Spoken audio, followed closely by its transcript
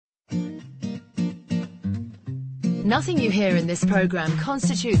Nothing you hear in this program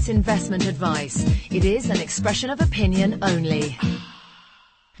constitutes investment advice. It is an expression of opinion only.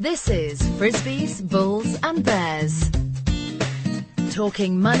 This is Frisbees, Bulls and Bears.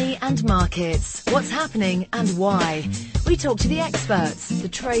 Talking money and markets, what's happening and why. We talk to the experts, the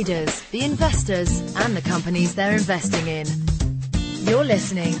traders, the investors and the companies they're investing in. You're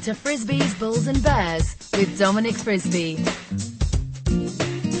listening to Frisbees, Bulls and Bears with Dominic Frisby.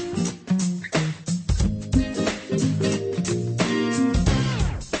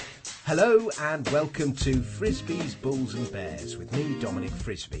 Hello and welcome to Frisbees, Bulls and Bears with me, Dominic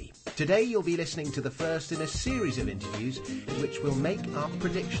Frisby. Today you'll be listening to the first in a series of interviews in which we'll make our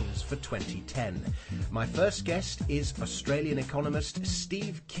predictions for 2010. My first guest is Australian economist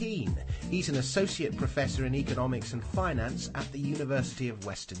Steve Keen. He's an associate professor in economics and finance at the University of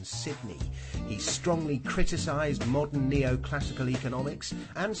Western Sydney. He's strongly criticised modern neoclassical economics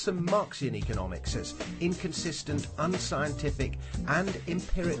and some Marxian economics as inconsistent, unscientific and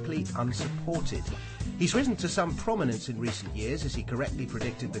empirically unsupported. He's risen to some prominence in recent years as he correctly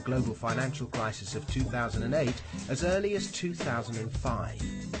predicted the global financial crisis of 2008 as early as 2005.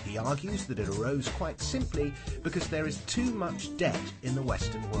 He argues that it arose quite simply because there is too much debt in the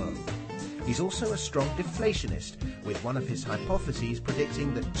Western world. He's also a strong deflationist, with one of his hypotheses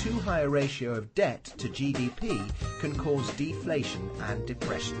predicting that too high a ratio of debt to GDP can cause deflation and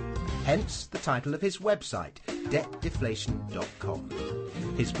depression. Hence the title of his website, debtdeflation.com.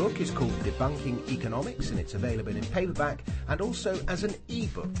 His book is called Debunking Economics and it's available in paperback and also as an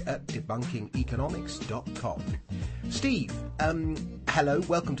e-book at debunkingeconomics.com. Steve, hello,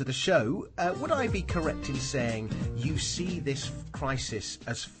 welcome to the show. Would I be correct in saying you see this crisis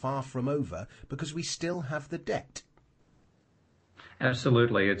as far from over because we still have the debt?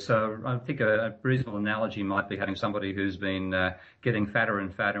 Absolutely. It's I think a reasonable analogy might be having somebody who's been getting fatter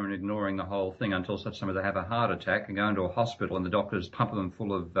and fatter and ignoring the whole thing until such time as they have a heart attack and go into a hospital and the doctors pump them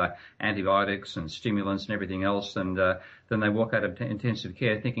full of antibiotics and stimulants and everything else, and then they walk out of intensive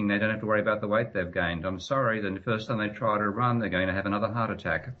care thinking they don't have to worry about the weight they've gained. I'm sorry, then the first time they try to run, they're going to have another heart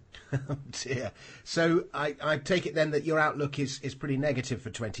attack. Oh dear. So I take it then that your outlook is pretty negative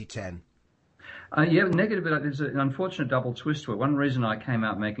for 2010. Yeah, negative, but there's an unfortunate double twist to it. One reason I came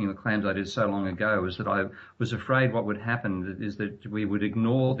out making the claims I did so long ago was that I was afraid what would happen is that we would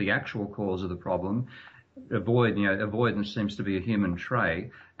ignore the actual cause of the problem, avoidance seems to be a human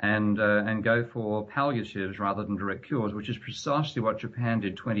trait, and go for palliatives rather than direct cures, which is precisely what Japan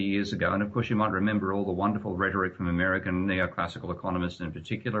did 20 years ago. And of course, you might remember all the wonderful rhetoric from American neoclassical economists in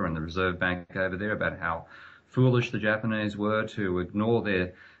particular and the Reserve Bank over there about how foolish the Japanese were to ignore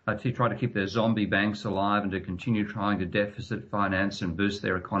to try to keep their zombie banks alive and to continue trying to deficit finance and boost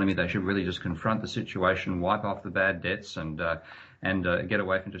their economy. They should really just confront the situation, wipe off the bad debts, and get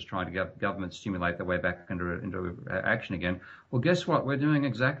away from just trying to government stimulate their way back into action again. Well, guess what? We're doing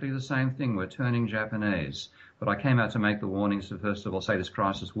exactly the same thing. We're turning Japanese. But I came out to make the warnings to, first of all, say this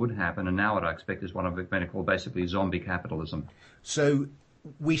crisis would happen, and now what I expect is what I'm going to call basically zombie capitalism. So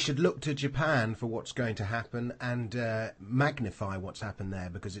we should look to Japan for what's going to happen and magnify what's happened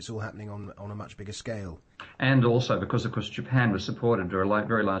there because it's all happening on a much bigger scale. And also because, of course, Japan was supported to a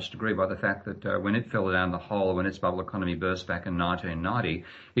very large degree by the fact that when it fell down the hole, when its bubble economy burst back in 1990,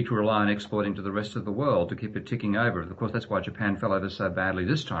 it could rely on exporting to the rest of the world to keep it ticking over. Of course, that's why Japan fell over so badly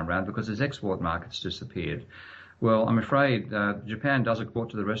this time round, because its export markets disappeared. Well, I'm afraid Japan does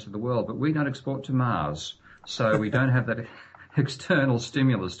export to the rest of the world, but we don't export to Mars. So we don't have that external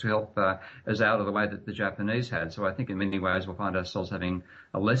stimulus to help us out of the way that the Japanese had. So I think in many ways we'll find ourselves having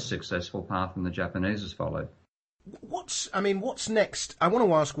a less successful path than the Japanese has followed. What's next? I want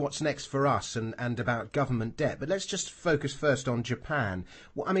to ask what's next for us and about government debt, but let's just focus first on Japan.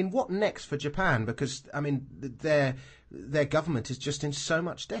 What next for Japan? Because, their government is just in so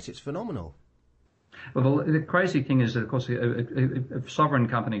much debt. It's phenomenal. Well, the crazy thing is that, of course, a sovereign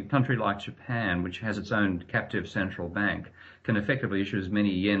country like Japan, which has its own captive central bank, can effectively issue as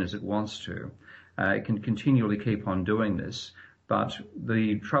many yen as it wants to. It can continually keep on doing this. But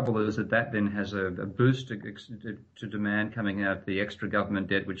the trouble is that then has a boost to demand coming out of the extra government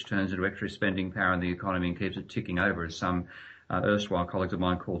debt, which turns into extra spending power in the economy and keeps it ticking over, as some erstwhile colleagues of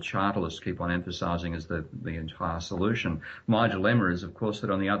mine called chartalists keep on emphasising as the entire solution. My dilemma is, of course,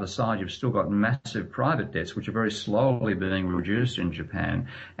 that on the other side you've still got massive private debts, which are very slowly being reduced in Japan,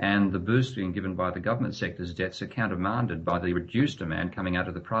 and the boost being given by the government sector's debts are countermanded by the reduced demand coming out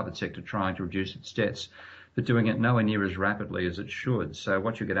of the private sector trying to reduce its debts, but doing it nowhere near as rapidly as it should. So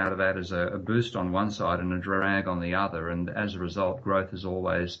what you get out of that is a boost on one side and a drag on the other, and as a result, growth is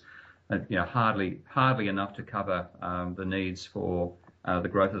always hardly enough to cover the needs for the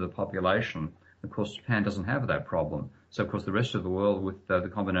growth of the population. Of course, Japan doesn't have that problem. So, of course, the rest of the world, with the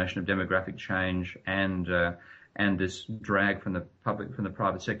combination of demographic change and this drag from the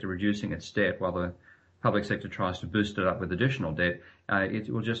private sector reducing its debt, while the public sector tries to boost it up with additional debt, it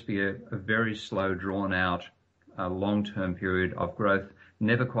will just be a very slow, drawn-out, long-term period of growth,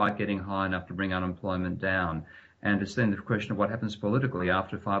 never quite getting high enough to bring unemployment down. And it's then the question of what happens politically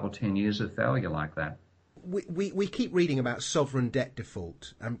after 5 or 10 years of failure like that. We keep reading about sovereign debt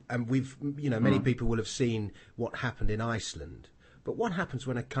default, and we've, many people will have seen what happened in Iceland. But what happens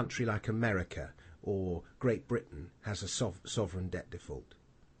when a country like America or Great Britain has a sovereign debt default?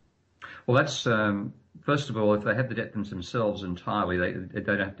 Well, that's, first of all, if they have the debt themselves entirely, they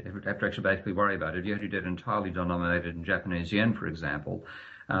don't have to actually basically worry about it. If you have your debt entirely denominated in Japanese yen, for example,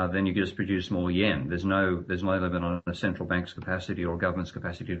 then you just produce more yen. There's no limit on a central bank's capacity or government's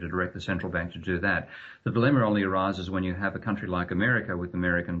capacity to direct the central bank to do that. The dilemma only arises when you have a country like America with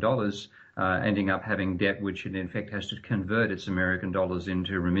American dollars ending up having debt which in effect has to convert its American dollars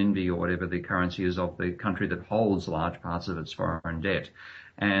into renminbi or whatever the currency is of the country that holds large parts of its foreign debt.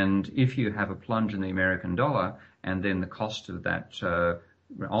 And if you have a plunge in the American dollar and then the cost of that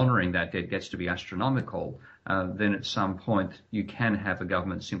honouring that debt gets to be astronomical, then at some point you can have a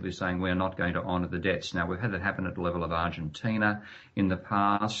government simply saying we're not going to honour the debts. Now, we've had that happen at the level of Argentina in the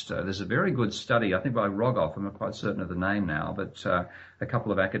past. There's a very good study, I think by Rogoff, I'm not quite certain of the name now, but a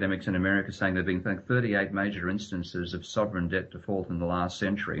couple of academics in America saying there have been 38 major instances of sovereign debt default in the last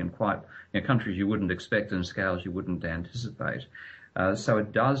century, and quite countries you wouldn't expect and scales you wouldn't anticipate. So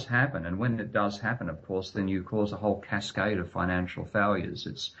it does happen, and when it does happen, of course, then you cause a whole cascade of financial failures.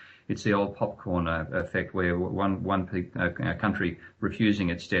 It's the old popcorn effect, where one country refusing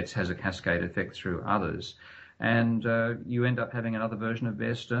its debts has a cascade effect through others, and you end up having another version of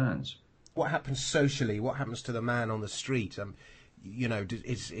Bear Stearns. What happens socially? What happens to the man on the street?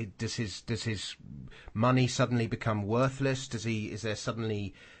 Does his money suddenly become worthless? Is there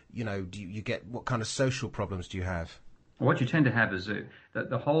suddenly, do you get, what kind of social problems do you have? What you tend to have is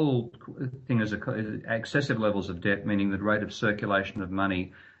that the whole thing is excessive levels of debt, meaning the rate of circulation of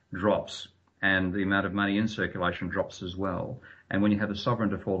money drops and the amount of money in circulation drops as well. And when you have a sovereign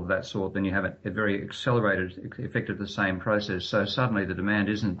default of that sort, then you have a very accelerated effect of the same process. So suddenly the demand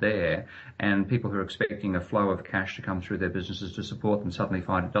isn't there, and people who are expecting a flow of cash to come through their businesses to support them suddenly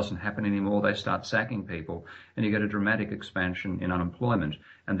find it doesn't happen anymore. They start sacking people, and you get a dramatic expansion in unemployment,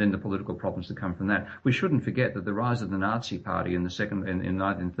 and then the political problems that come from that. We shouldn't forget that the rise of the Nazi Party in the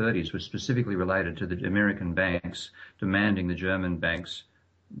 1930s was specifically related to the American banks demanding the German banks,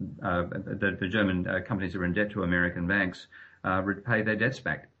 the German companies that were in debt to American banks, repay their debts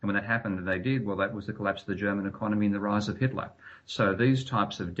back. And when that happened, and they did, well, that was the collapse of the German economy and the rise of Hitler. So these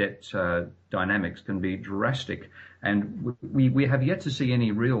types of debt dynamics can be drastic. And we have yet to see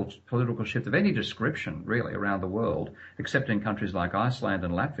any real political shift of any description, really, around the world, except in countries like Iceland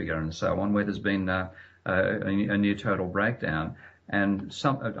and Latvia and so on, where there's been a near total breakdown. And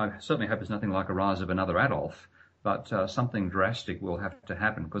I certainly hope it's nothing like a rise of another Adolf, but something drastic will have to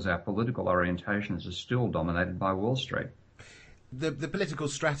happen because our political orientations are still dominated by Wall Street. The political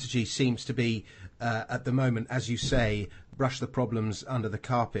strategy seems to be, at the moment, as you say, brush the problems under the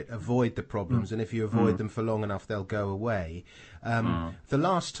carpet, avoid the problems, and if you avoid them for long enough, they'll go away. The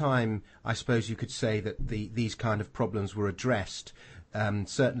last time, I suppose you could say that these kind of problems were addressed,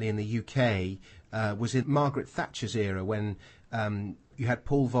 certainly in the UK, was in Margaret Thatcher's era, when you had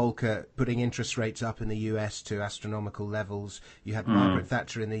Paul Volcker putting interest rates up in the US to astronomical levels. You had Margaret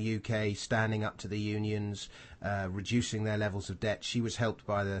Thatcher in the UK standing up to the unions, reducing their levels of debt. She was helped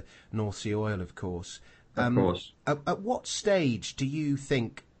by the North Sea oil, of course. Of course. At what stage do you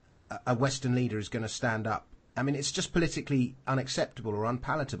think a Western leader is going to stand up? I mean, it's just politically unacceptable or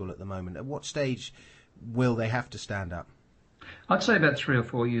unpalatable at the moment. At what stage will they have to stand up? I'd say about 3 or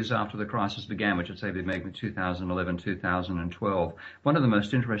 4 years after the crisis began, which I'd say would make 2011, 2012. One of the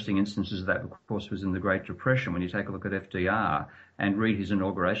most interesting instances of that, of course, was in the Great Depression, when you take a look at FDR and read his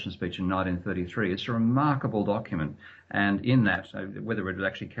inauguration speech in 1933. It's a remarkable document. And in that, whether it was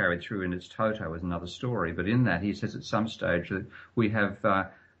actually carried through in its toto is another story, but in that he says at some stage that we have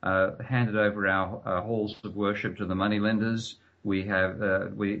handed over our halls of worship to the moneylenders. We have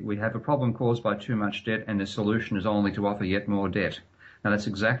a problem caused by too much debt, and the solution is only to offer yet more debt. Now, that's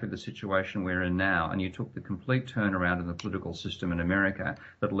exactly the situation we're in now, and you took the complete turnaround in the political system in America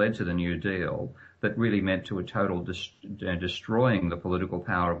that led to the New Deal, that really meant to a total destroying the political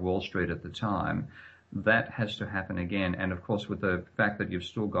power of Wall Street at the time. That has to happen again, and of course with the fact that you've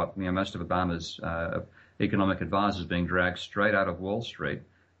still got most of Obama's economic advisors being dragged straight out of Wall Street,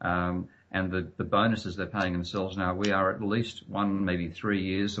 and the bonuses they're paying themselves now, we are at least 1, maybe 3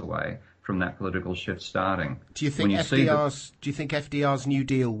 years away from that political shift starting. Do you think FDR's New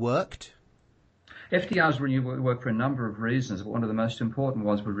Deal worked? FDR's worked for a number of reasons, but one of the most important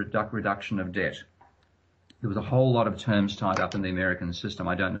was reduction of debt. There was a whole lot of terms tied up in the American system.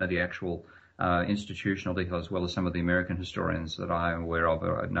 I don't know the actual institutional detail as well as some of the American historians that I am aware of.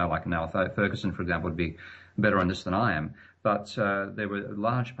 I know, like Noel Ferguson, for example, would be better on this than I am. But there were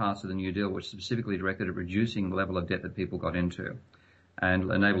large parts of the New Deal which specifically directed at reducing the level of debt that people got into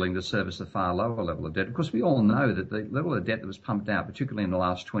and enabling the service a far lower level of debt. Of course, we all know that the level of debt that was pumped out, particularly in the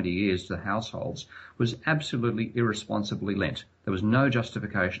last 20 years to households, was absolutely irresponsibly lent. There was no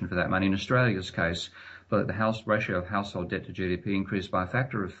justification for that money. In Australia's case, the ratio of household debt to GDP increased by a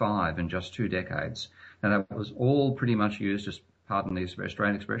factor of 5 in just 2 decades. Now, that was all pretty much used, just pardon the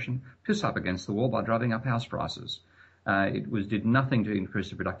Australian expression, piss up against the wall by driving up house prices. It did nothing to increase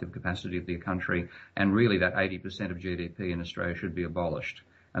the productive capacity of the country, and really that 80% of GDP in Australia should be abolished.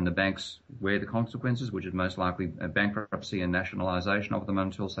 And the banks wear the consequences, which is most likely bankruptcy and nationalisation of them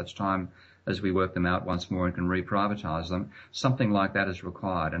until such time as we work them out once more and can reprivatise them. Something like that is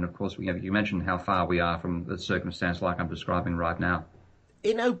required. And of course, you mentioned how far we are from the circumstance like I'm describing right now.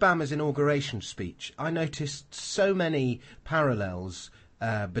 In Obama's inauguration speech, I noticed so many parallels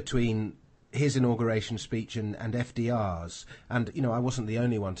between his inauguration speech and FDR's, and I wasn't the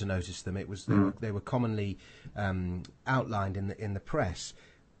only one to notice them. They were commonly outlined in the press.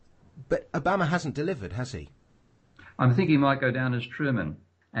 But Obama hasn't delivered, has he? I think he might go down as Truman,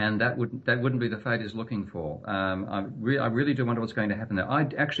 and that wouldn't be the fate he's looking for. I really do wonder what's going to happen there. I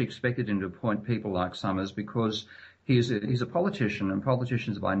actually expected him to appoint people like Summers because he's a politician, and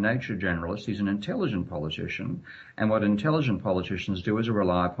politicians are by nature generalists. He's an intelligent politician, and what intelligent politicians do is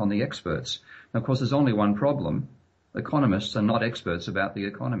rely upon the experts. Now, of course, there's only one problem. Economists are not experts about the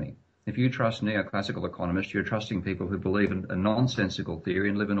economy. If you trust neoclassical economists, you're trusting people who believe in a nonsensical theory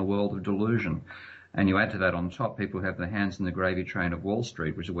and live in a world of delusion. And you add to that on top people who have their hands in the gravy train of Wall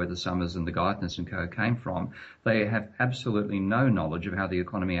Street, which is where the Summers and the Geithner and co. came from. They have absolutely no knowledge of how the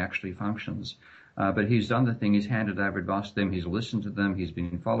economy actually functions. But he's done the thing, he's handed over advice to them, he's listened to them, he's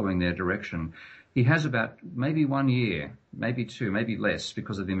been following their direction. He has about maybe 1 year, maybe 2, maybe less,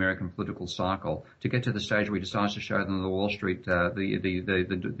 because of the American political cycle, to get to the stage where he decides to show them the Wall Street,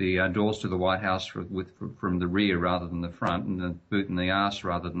 the doors to the White House from the rear rather than the front, and the boot in the arse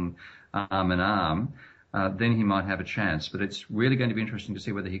rather than arm in arm. Then he might have a chance. But it's really going to be interesting to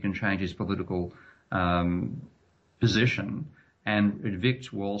see whether he can change his political position and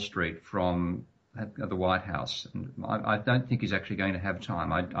evict Wall Street from at the White House. And I don't think he's actually going to have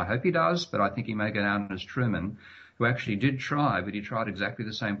time. I hope he does, but I think he may go down as Truman, who actually did try, but he tried exactly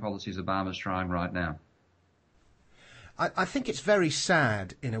the same policies Obama's trying right now. I think it's very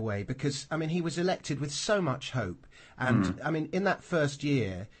sad in a way because, he was elected with so much hope. And, in that first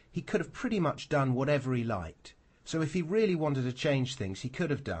year, he could have pretty much done whatever he liked. So if he really wanted to change things, he could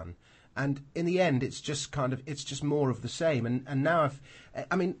have done. And in the end, it's just more of the same. And now,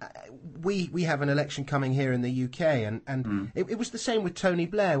 we have an election coming here in the UK, and it was the same with Tony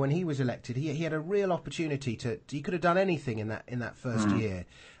Blair when he was elected. He had a real opportunity he could have done anything in that first year,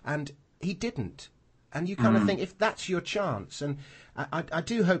 and he didn't. And you kind of think, if that's your chance, and I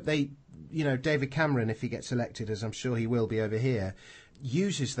do hope David Cameron, if he gets elected, as I'm sure he will be over here,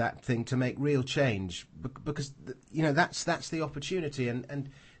 uses that thing to make real change, because that's the opportunity, and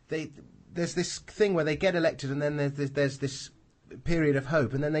there's this thing where they get elected and then there's this period of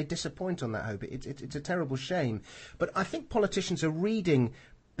hope and then they disappoint on that hope. It's a terrible shame. But I think politicians are reading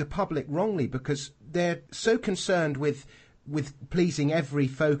the public wrongly because they're so concerned with pleasing every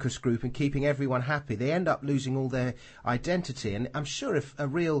focus group and keeping everyone happy. They end up losing all their identity. And I'm sure if a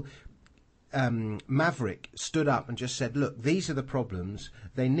real maverick stood up and just said, look, these are the problems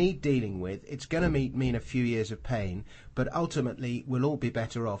they need dealing with. It's going to mean a few years of pain, but ultimately we'll all be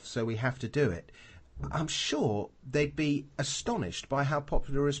better off, so we have to do it. I'm sure they'd be astonished by how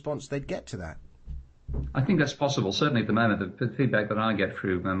popular a response they'd get to that. I think that's possible. Certainly at the moment, the feedback that I get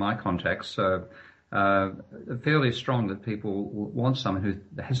through my contacts fairly strong that people want someone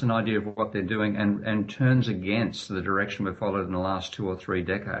who has an idea of what they're doing and turns against the direction we've followed in the last 2 or 3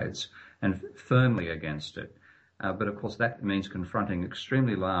 decades. And firmly against it. But of course that means confronting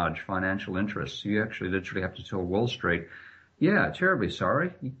extremely large financial interests. You actually literally have to tell Wall Street, yeah, terribly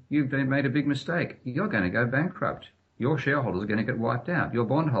sorry, you've made a big mistake. You're going to go bankrupt. Your shareholders are going to get wiped out. Your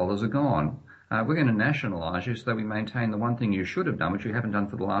bondholders are gone. We're going to nationalise you so that we maintain the one thing you should have done, which you haven't done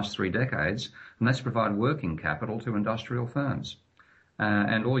for the last 3 decades, and that's provide working capital to industrial firms.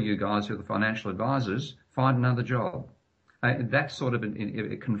 And all you guys who are the financial advisors, find another job. That sort of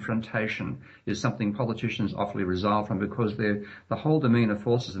a confrontation is something politicians awfully resile from, because the whole demeanour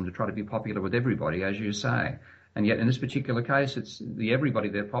forces them to try to be popular with everybody, as you say. And yet in this particular case, it's the everybody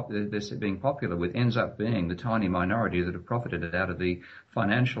they're being popular with ends up being the tiny minority that have profited out of the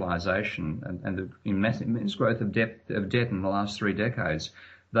financialisation and the immense growth of debt in the last 3 decades.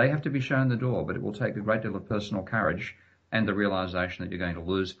 They have to be shown the door, but it will take a great deal of personal courage and the realisation that you're going to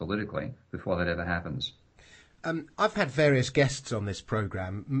lose politically before that ever happens. I've had various guests on this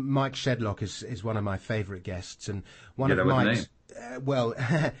programme. Mike Shedlock is one of my favourite guests, and one of Mike's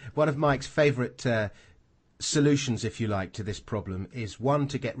one of Mike's favourite solutions, if you like, to this problem is, 1,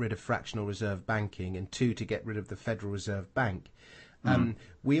 to get rid of fractional reserve banking, and 2, to get rid of the Federal Reserve Bank.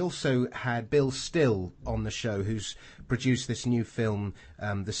 We also had Bill Still on the show, who's produced this new film,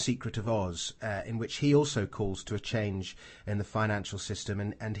 The Secret of Oz, in which he also calls to a change in the financial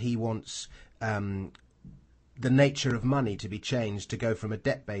system, and he wants the nature of money to be changed, to go from a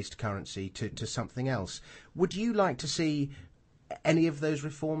debt-based currency to something else. Would you like to see any of those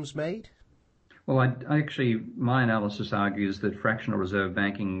reforms made? Well, my analysis argues that fractional reserve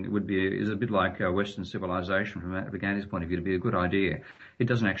banking is a bit like Western civilization from Ghani's point of view, to be a good idea. It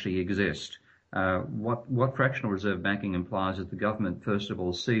doesn't actually exist. What fractional reserve banking implies is the government, first of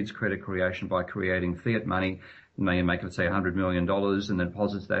all, seeds credit creation by creating fiat money. May make, let's say, $100 million, and then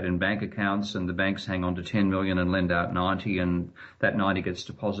deposits that in bank accounts, and the banks hang on to 10 million and lend out 90, and that 90 gets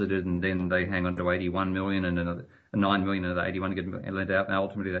deposited, and then they hang on to 81 million, and another 9 million of the 81 get lent out, and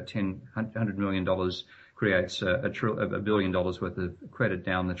ultimately that $100 million creates $1 billion worth of credit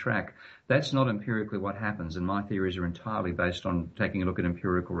down the track. That's not empirically what happens, and my theories are entirely based on taking a look at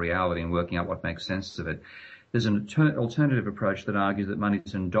empirical reality and working out what makes sense of it. There's an alternative approach that argues that money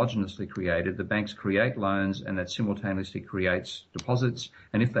is endogenously created. The banks create loans, and that simultaneously creates deposits.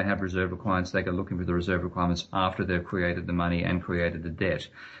 And if they have reserve requirements, they go looking for the reserve requirements after they've created the money and created the debt.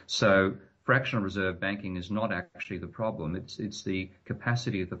 So fractional reserve banking is not actually the problem. It's the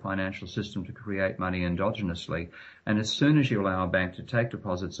capacity of the financial system to create money endogenously. And as soon as you allow a bank to take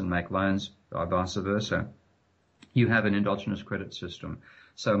deposits and make loans, or vice versa, you have an endogenous credit system.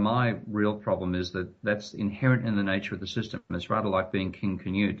 So my real problem is that that's inherent in the nature of the system. It's rather like being King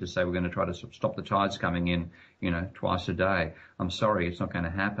Canute to say we're going to try to stop the tides coming in, twice a day. I'm sorry, it's not going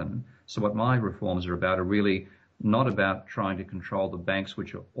to happen. So what my reforms are about are really not about trying to control the banks,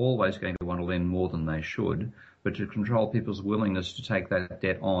 which are always going to want to lend more than they should, but to control people's willingness to take that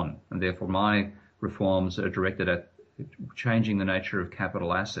debt on. And therefore my reforms are directed at changing the nature of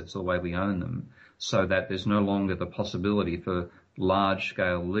capital assets, the way we own them, so that there's no longer the possibility for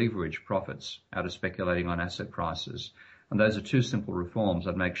large-scale leverage profits out of speculating on asset prices. And those are 2 simple reforms.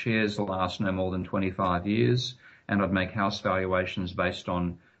 I'd make shares last no more than 25 years, and I'd make house valuations based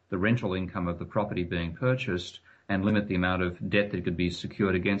on the rental income of the property being purchased, and limit the amount of debt that could be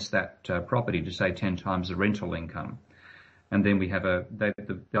secured against that property to, say, 10 times the rental income. And then we have the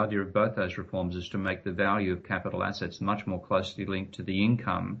idea of both those reforms is to make the value of capital assets much more closely linked to the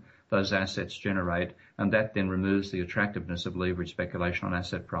income those assets generate, and that then removes the attractiveness of leverage speculation on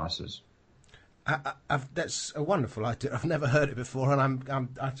asset prices. That's a wonderful idea. I've never heard it before, and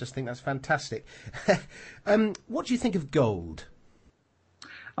I just think that's fantastic. What do you think of gold?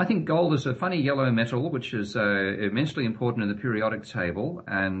 I think gold is a funny yellow metal which is immensely important in the periodic table,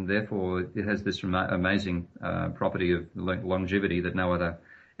 and therefore it has this amazing property of longevity that no other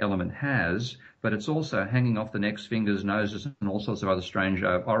element has, but it's also hanging off the necks, fingers, noses, and all sorts of other strange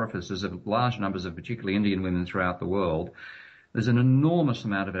orifices of large numbers of particularly Indian women throughout the world. There's an enormous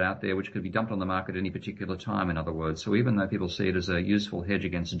amount of it out there which could be dumped on the market at any particular time, in other words. So even though people see it as a useful hedge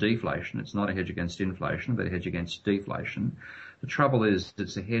against deflation, it's not a hedge against inflation, but a hedge against deflation. The trouble is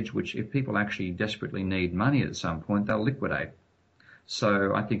it's a hedge which, if people actually desperately need money at some point, they'll liquidate.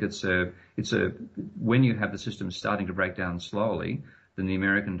 So I think when you have the system starting to break down slowly, then the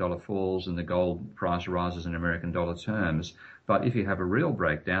American dollar falls and the gold price rises in American dollar terms. But if you have a real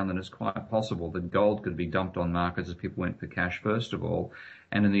breakdown, then it's quite possible that gold could be dumped on markets as people went for cash first of all.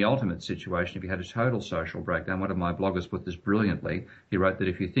 And in the ultimate situation, if you had a total social breakdown, one of my bloggers put this brilliantly. He wrote that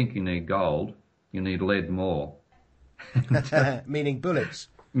if you think you need gold, you need lead more. Meaning bullets.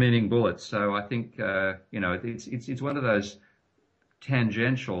 Meaning bullets. So I think, it's one of those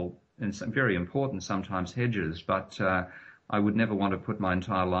tangential and very important sometimes hedges, but I would never want to put my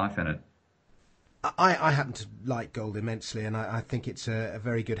entire life in it. I happen to like gold immensely, and I think it's a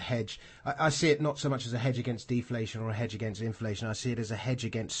very good hedge. I see it not so much as a hedge against deflation or a hedge against inflation. I see it as a hedge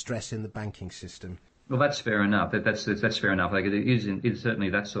against stress in the banking system. Well, that's fair enough. That's fair enough. Like it's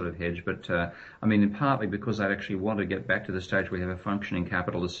certainly that sort of hedge, but I mean, partly because I actually want to get back to the stage where we have a functioning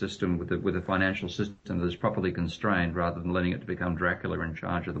capitalist system with a financial system that is properly constrained, rather than letting it to become Dracula in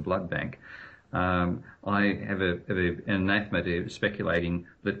charge of the blood bank. I have an anathema to speculating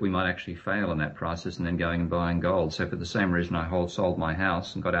that we might actually fail in that process and then going and buying gold. So for the same reason I sold my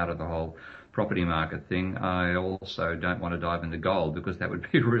house and got out of the whole property market thing, I also don't want to dive into gold, because that would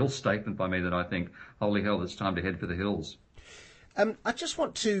be a real statement by me that I think, holy hell, it's time to head for the hills. I just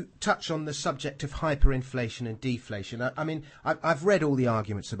want to touch on the subject of hyperinflation and deflation. I mean, I've read all the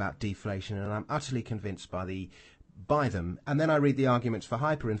arguments about deflation and I'm utterly convinced by them. And then I read the arguments for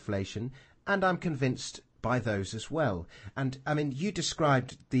hyperinflation and I'm convinced by those as well. And I mean, you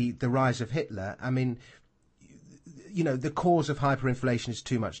described the rise of Hitler. I mean, you know, the cause of hyperinflation is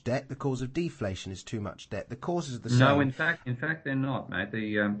too much debt. The cause of deflation is too much debt. The causes are the same. No, in fact, they're not, mate.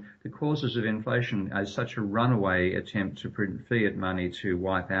 The causes of inflation are such a runaway attempt to print fiat money to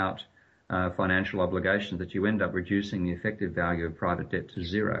wipe out financial obligations that you end up reducing the effective value of private debt to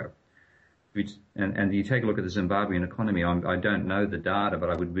zero. And you take a look at the Zimbabwean economy. I don't know the data, but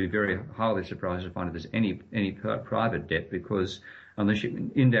I would be very highly surprised to find that there's any private debt, because unless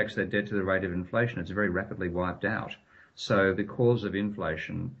you index that debt to the rate of inflation, it's very rapidly wiped out. So the cause of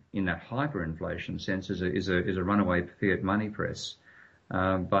inflation, in that hyperinflation sense, is a runaway fiat money press.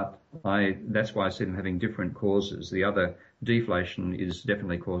 But that's why I see them having different causes. The other, deflation, is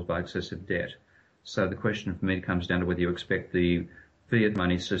definitely caused by excessive debt. So the question for me comes down to whether you expect the fiat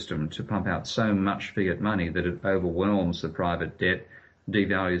money system to pump out so much fiat money that it overwhelms the private debt,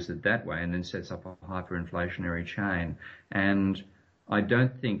 devalues it that way, and then sets up a hyperinflationary chain. And I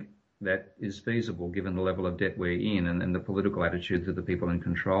don't think that is feasible given the level of debt we're in and the political attitudes of the people in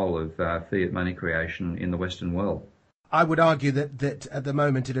control of fiat money creation in the Western world. I would argue that at the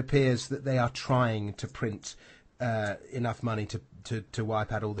moment it appears that they are trying to print enough money to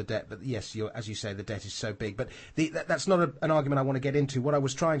wipe out all the debt. But yes, as you say, the debt is so big. But that's not an argument I want to get into. What I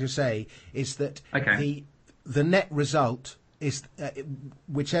was trying to say is that the net result is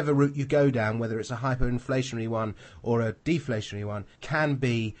whichever route you go down, whether it's a hyperinflationary one or a deflationary one, can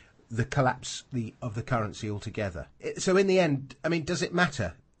be the collapse of the currency altogether. So in the end, I mean, does it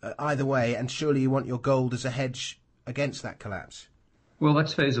matter either way? And surely you want your gold as a hedge against that collapse. Well,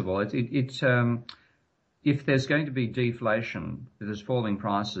 that's feasible. If there's going to be deflation, if there's falling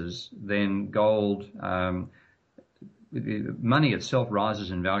prices, then gold, money itself rises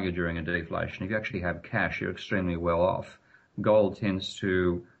in value during a deflation. If you actually have cash, you're extremely well off. Gold tends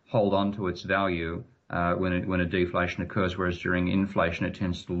to hold on to its value when a deflation occurs, whereas during inflation it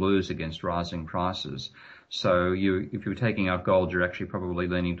tends to lose against rising prices. So if you're taking out gold, you're actually probably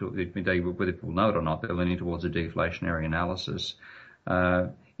leaning to, whether people know it or not, they're leaning towards a deflationary analysis.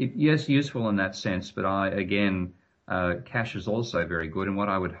 Yes, useful in that sense, but cash is also very good. And what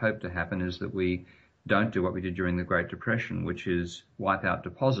I would hope to happen is that we don't do what we did during the Great Depression, which is wipe out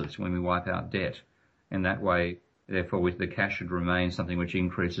deposits when we wipe out debt. And that way, therefore, the cash should remain something which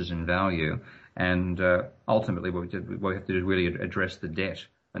increases in value. And ultimately, what we have to do is really address the debt.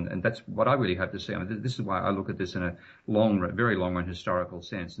 And that's what I really hope to see. I mean, this is why I look at this in a very long-run historical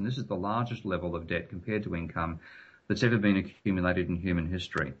sense. And this is the largest level of debt compared to income that's ever been accumulated in human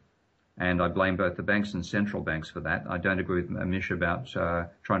history. And I blame both the banks and central banks for that. I don't agree with Amish about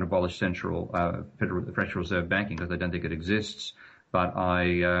trying to abolish Federal Reserve banking, because I don't think it exists. But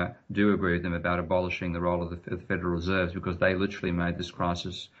I do agree with them about abolishing the role of the Federal Reserves, because they literally made this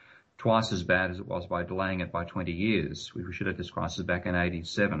crisis twice as bad as it was by delaying it by 20 years. We should have this crisis back in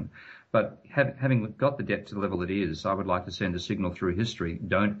 87. But having got the debt to the level it is, I would like to send a signal through history: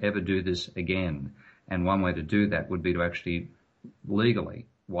 don't ever do this again. And one way to do that would be to actually legally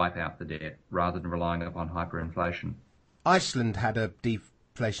wipe out the debt rather than relying upon hyperinflation. Iceland had a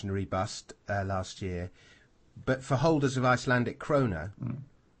deflationary bust last year, but for holders of Icelandic krona,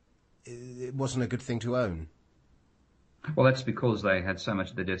 it wasn't a good thing to own. Well, that's because they had so much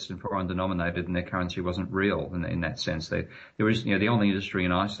of their debts in foreign denominated and their currency wasn't real in that sense. There is, the only industry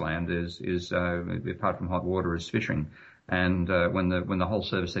in Iceland is apart from hot water, is fishing. And when the whole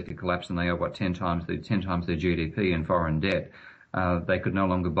service sector collapsed and they owe 10 times their GDP in foreign debt, they could no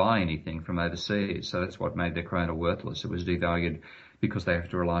longer buy anything from overseas. So that's what made their krona worthless. It was devalued because they have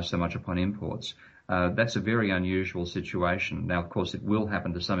to rely so much upon imports. That's a very unusual situation. Now, of course, it will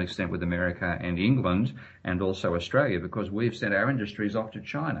happen to some extent with America and England and also Australia, because we've sent our industries off to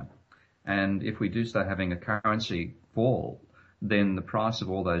China. And if we do start having a currency fall, then the price of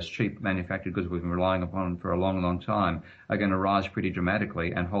all those cheap manufactured goods we've been relying upon for a long, long time are going to rise pretty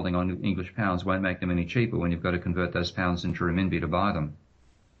dramatically, and holding on to English pounds won't make them any cheaper when you've got to convert those pounds into renminbi to buy them.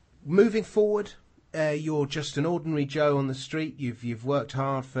 Moving forward, you're just an ordinary Joe on the street. You've worked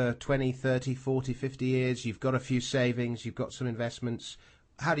hard for 20, 30, 40, 50 years. You've got a few savings. You've got some investments.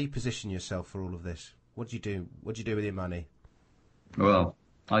 How do you position yourself for all of this? What do you do? What do you do with your money? Well,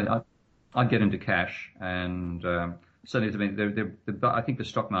 I get into cash, and certainly, I think the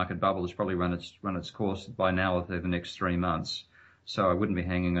stock market bubble has probably run its course by now over the next 3 months. So I wouldn't be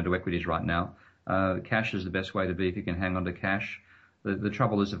hanging onto equities right now. Cash is the best way to be if you can hang on to cash. The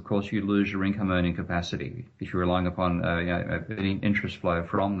trouble is, of course, you lose your income earning capacity if you're relying upon interest flow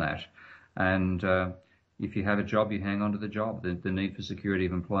from that. And if you have a job, you hang on to the job. The need for security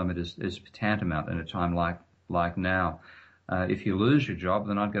of employment is tantamount in a time like now. If you lose your job,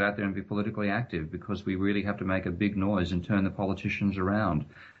 then I'd get out there and be politically active, because we really have to make a big noise and turn the politicians around.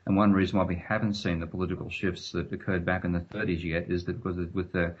 And one reason why we haven't seen the political shifts that occurred back in the 30s yet is that because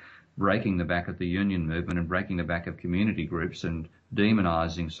with the breaking the back of the union movement and breaking the back of community groups and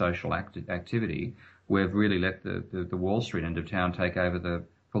demonising social activity, we've really let the Wall Street end of town take over the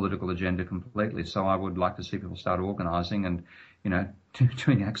political agenda completely. So I would like to see people start organising and,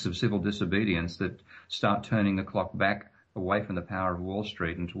 doing acts of civil disobedience that start turning the clock back away from the power of Wall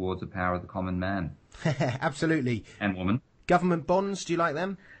Street and towards the power of the common man. Absolutely. And woman. Government bonds, do you like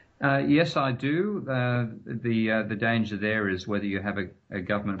them? Yes, I do. The danger there is whether you have a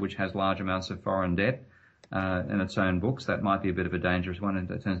government which has large amounts of foreign debt in its own books. That might be a bit of a dangerous one in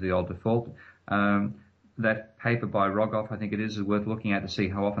terms of the old default. That paper by Rogoff, I think it is worth looking at to see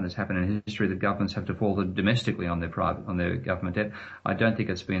how often it's happened in history that governments have defaulted domestically on their government debt. I don't think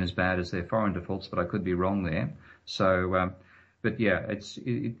it's been as bad as their foreign defaults, but I could be wrong there. So, but yeah,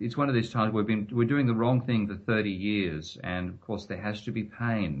 it's one of these times we're doing the wrong thing for 30 years, and of course there has to be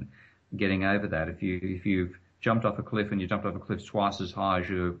pain getting over that. If you've jumped off a cliff and you jumped off a cliff twice as high as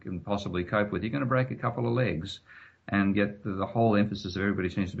you can possibly cope with, you're going to break a couple of legs. And yet the whole emphasis of everybody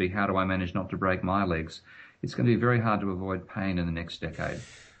seems to be, how do I manage not to break my legs? It's going to be very hard to avoid pain in the next decade.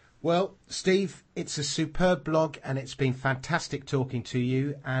 Well, Steve, it's a superb blog, and it's been fantastic talking to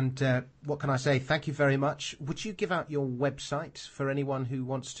you. And what can I say? Thank you very much. Would you give out your website for anyone who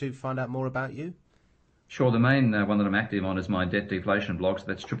wants to find out more about you? Sure. The main one that I'm active on is my debt deflation blog. So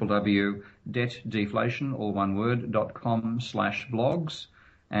that's www.debtdeflation, all one word, .com/blogs.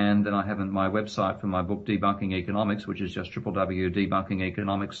 And then I have my website for my book, Debunking Economics, which is just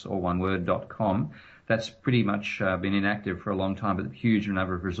www.debunkingeconomics, all one word, .com. That's pretty much been inactive for a long time, but a huge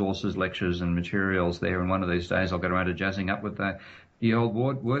number of resources, lectures and materials there. And one of these days I'll get around to jazzing up with the old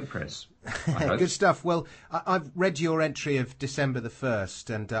WordPress. Good stuff. Well, I've read your entry of December the 1st,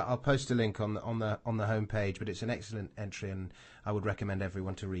 and I'll post a link on the homepage, but it's an excellent entry, and I would recommend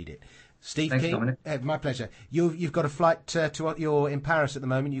everyone to read it. Steve Thanks, King, Dominic. My pleasure. You've got a flight you're in Paris at the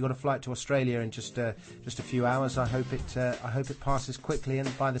moment. You've got a flight to Australia in just a few hours. I hope it passes quickly,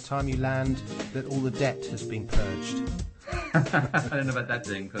 and by the time you land, that all the debt has been purged. I don't know about that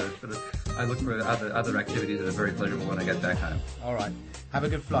being purged, but I look for other activities that are very pleasurable when I get back home. All right. Have a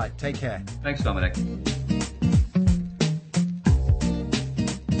good flight. Take care. Thanks, Dominic.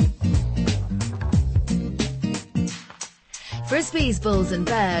 Frisbee's Bulls and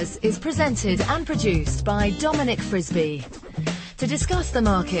Bears is presented and produced by Dominic Frisbee. To discuss the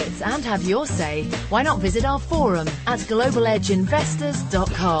markets and have your say, why not visit our forum at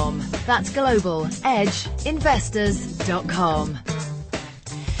globaledgeinvestors.com. That's globaledgeinvestors.com.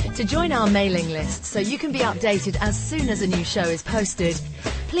 To join our mailing list so you can be updated as soon as a new show is posted,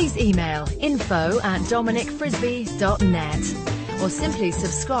 please email info@dominicfrisbee.net or simply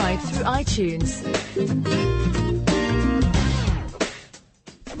subscribe through iTunes.